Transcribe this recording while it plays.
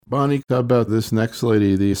Bonni, how about this next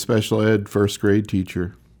lady, the special ed first grade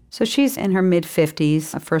teacher? So she's in her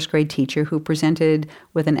mid-50s, a first grade teacher who presented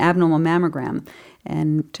with an abnormal mammogram.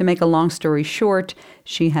 And to make a long story short,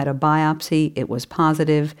 she had a biopsy. It was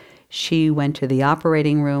positive. She went to the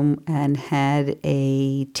operating room and had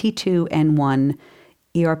a T2N1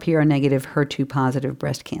 ERPR negative HER2 positive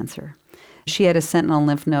breast cancer. She had a sentinel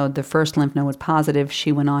lymph node. The first lymph node was positive.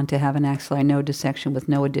 She went on to have an axillary node dissection with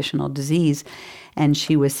no additional disease, and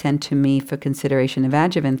she was sent to me for consideration of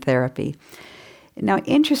adjuvant therapy. Now,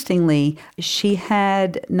 interestingly, she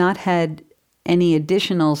had not had any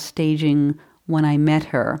additional staging when I met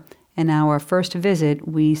her. In our first visit,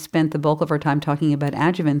 we spent the bulk of our time talking about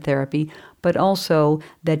adjuvant therapy, but also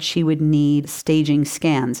that she would need staging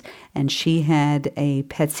scans. And she had a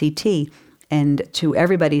PET-CT. And to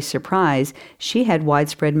everybody's surprise, she had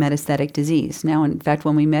widespread metastatic disease. Now, in fact,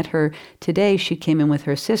 when we met her today, she came in with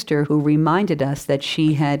her sister, who reminded us that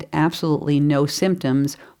she had absolutely no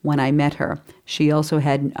symptoms when I met her. She also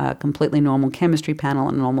had a completely normal chemistry panel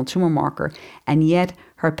and a normal tumor marker, and yet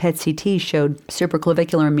her PET-CT showed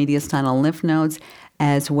supraclavicular and mediastinal lymph nodes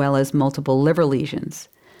as well as multiple liver lesions.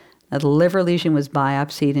 Now, the liver lesion was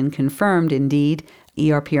biopsied and confirmed, indeed,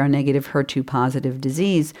 ERPR negative HER2 positive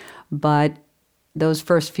disease, but those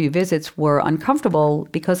first few visits were uncomfortable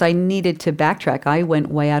because I needed to backtrack. I went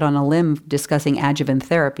way out on a limb discussing adjuvant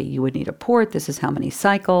therapy. You would need a port. This is how many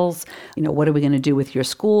cycles. What are we going to do with your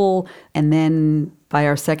school? And then by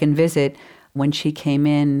our second visit, when she came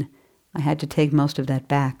in, I had to take most of that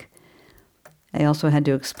back. I also had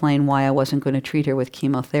to explain why I wasn't going to treat her with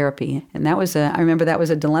chemotherapy. And I remember that was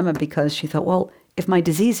a dilemma because she thought, well, if my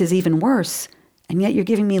disease is even worse, and yet you're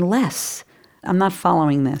giving me less, I'm not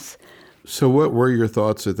following this. So what were your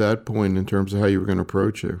thoughts at that point in terms of how you were going to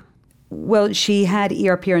approach her? Well, she had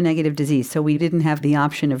ERPR negative disease, so we didn't have the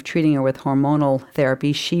option of treating her with hormonal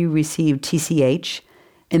therapy. She received TCH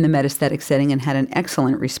in the metastatic setting and had an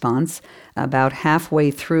excellent response. About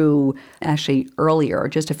halfway through, actually earlier,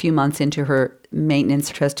 just a few months into her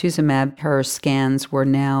maintenance trastuzumab, her scans were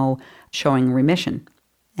now showing remission,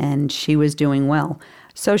 and she was doing well.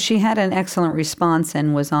 So she had an excellent response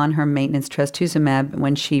and was on her maintenance trastuzumab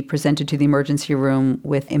when she presented to the emergency room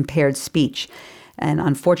with impaired speech. And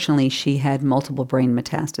unfortunately, she had multiple brain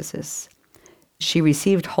metastases. She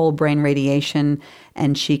received whole brain radiation,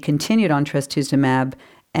 and she continued on trastuzumab,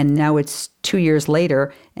 and now it's 2 years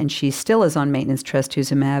later, and she still is on maintenance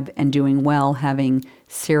trastuzumab and doing well, having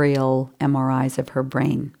serial MRIs of her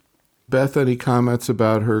brain. Beth, any comments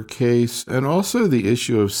about her case and also the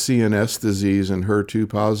issue of CNS disease and HER2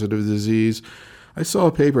 positive disease? I saw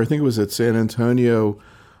a paper, I think it was at San Antonio,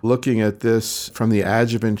 looking at this from the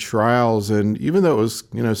adjuvant trials, and even though it was,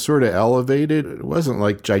 sort of elevated, it wasn't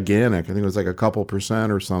like gigantic. I think it was like a couple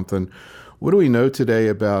percent or something. What do we know today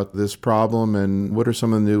about this problem, and what are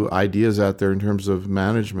some of the new ideas out there in terms of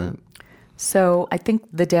management? So I think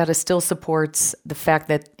the data still supports the fact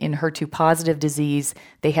that in HER2 positive disease,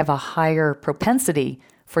 they have a higher propensity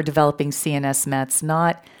for developing CNS mets.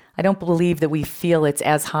 I don't believe that we feel it's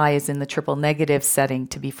as high as in the triple negative setting,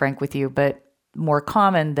 to be frank with you, but more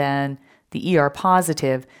common than the ER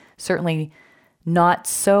positive, certainly not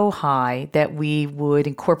so high that we would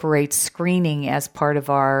incorporate screening as part of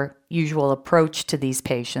our usual approach to these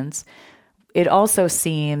patients. It also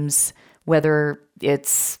seems, whether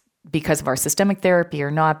it's because of our systemic therapy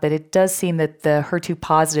or not, but it does seem that the HER2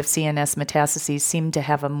 positive CNS metastases seem to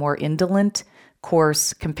have a more indolent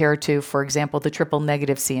course compared to, for example, the triple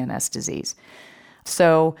negative CNS disease.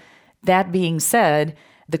 So that being said,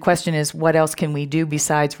 the question is, what else can we do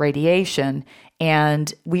besides radiation?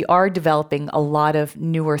 And we are developing a lot of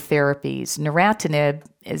newer therapies. Neratinib,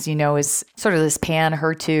 as you know, is sort of this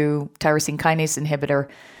pan-HER2 tyrosine kinase inhibitor,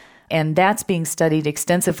 and that's being studied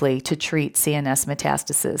extensively to treat CNS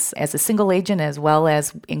metastasis as a single agent as well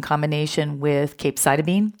as in combination with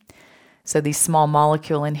capecitabine. So these small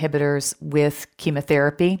molecule inhibitors with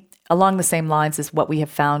chemotherapy, along the same lines as what we have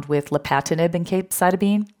found with lapatinib and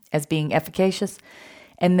capecitabine as being efficacious.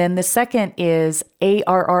 And then the second is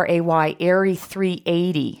ARRAY,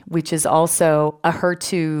 ARI-380, which is also a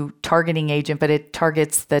HER2 targeting agent, but it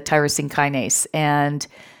targets the tyrosine kinase. And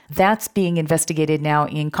that's being investigated now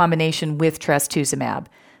in combination with trastuzumab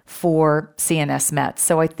for CNS mets.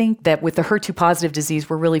 So I think that with the HER2 positive disease,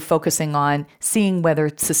 we're really focusing on seeing whether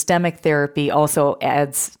systemic therapy also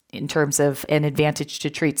adds in terms of an advantage to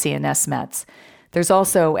treat CNS mets. There's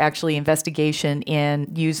also actually investigation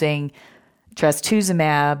in using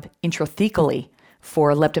trastuzumab intrathecally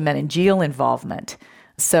for leptomeningeal involvement.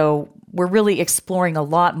 So we're really exploring a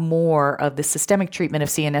lot more of the systemic treatment of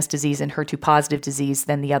CNS disease and HER2 positive disease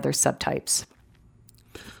than the other subtypes.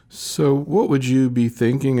 So what would you be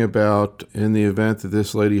thinking about in the event that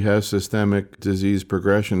this lady has systemic disease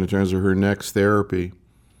progression in terms of her next therapy?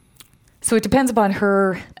 So it depends upon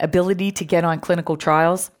her ability to get on clinical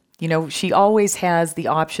trials. She always has the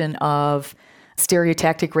option of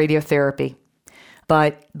stereotactic radiotherapy,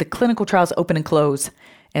 but the clinical trials open and close.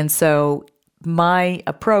 And so my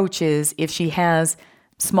approach is if she has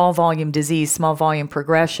small volume disease, small volume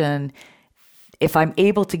progression, if I'm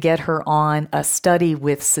able to get her on a study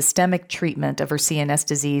with systemic treatment of her CNS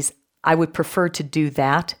disease, I would prefer to do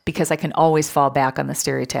that because I can always fall back on the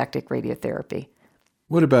stereotactic radiotherapy.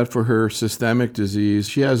 What about for her systemic disease?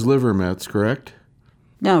 She has liver mets, correct?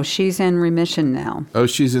 No, she's in remission now. Oh,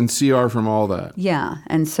 she's in CR from all that. Yeah.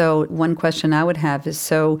 And so one question I would have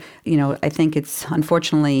is, I think it's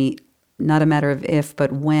unfortunately not a matter of if,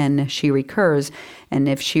 but when she recurs. And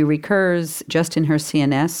if she recurs just in her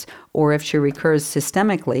CNS or if she recurs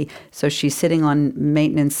systemically, so she's sitting on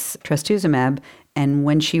maintenance trastuzumab, and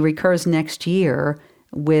when she recurs next year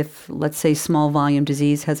with, let's say, small volume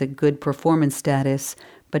disease, has a good performance status,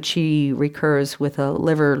 but she recurs with a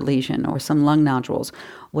liver lesion or some lung nodules,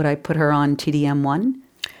 would I put her on TDM1?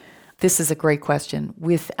 This is a great question.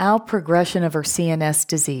 Without progression of her CNS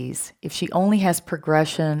disease, if she only has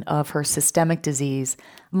progression of her systemic disease,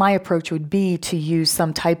 my approach would be to use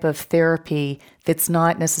some type of therapy that's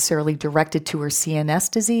not necessarily directed to her CNS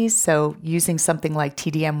disease. So using something like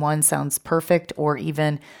TDM1 sounds perfect, or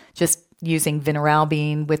even just using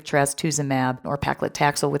vinorelbine with trastuzumab or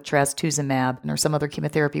paclitaxel with trastuzumab or some other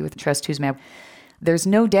chemotherapy with trastuzumab. There's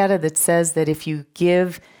no data that says that if you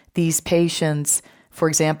give these patients, for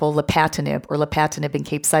example, lapatinib and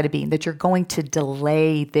capecitabine, that you're going to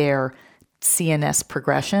delay their CNS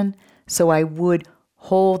progression. So I would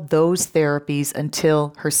hold those therapies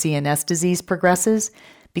until her CNS disease progresses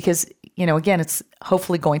because, again, it's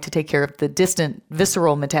hopefully going to take care of the distant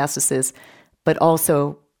visceral metastasis, but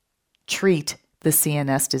also treat the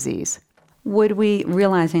CNS disease. Would we,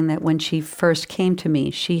 realizing that when she first came to me,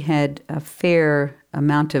 she had a fair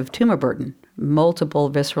amount of tumor burden, multiple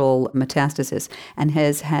visceral metastasis, and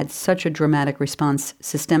has had such a dramatic response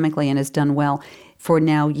systemically and has done well for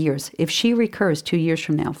now years. If she recurs 2 years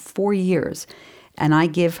from now, 4 years, and I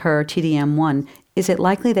give her TDM1, is it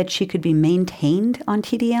likely that she could be maintained on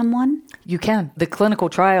TDM1? You can. The clinical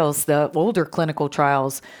trials, the older clinical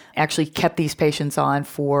trials, actually kept these patients on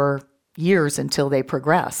for years until they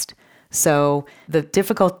progressed. So the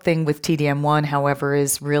difficult thing with TDM1, however,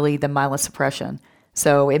 is really the myelosuppression.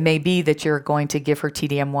 So it may be that you're going to give her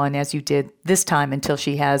TDM1 as you did this time until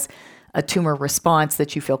she has a tumor response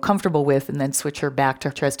that you feel comfortable with, and then switch her back to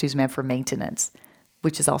trastuzumab for maintenance,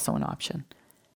 which is also an option.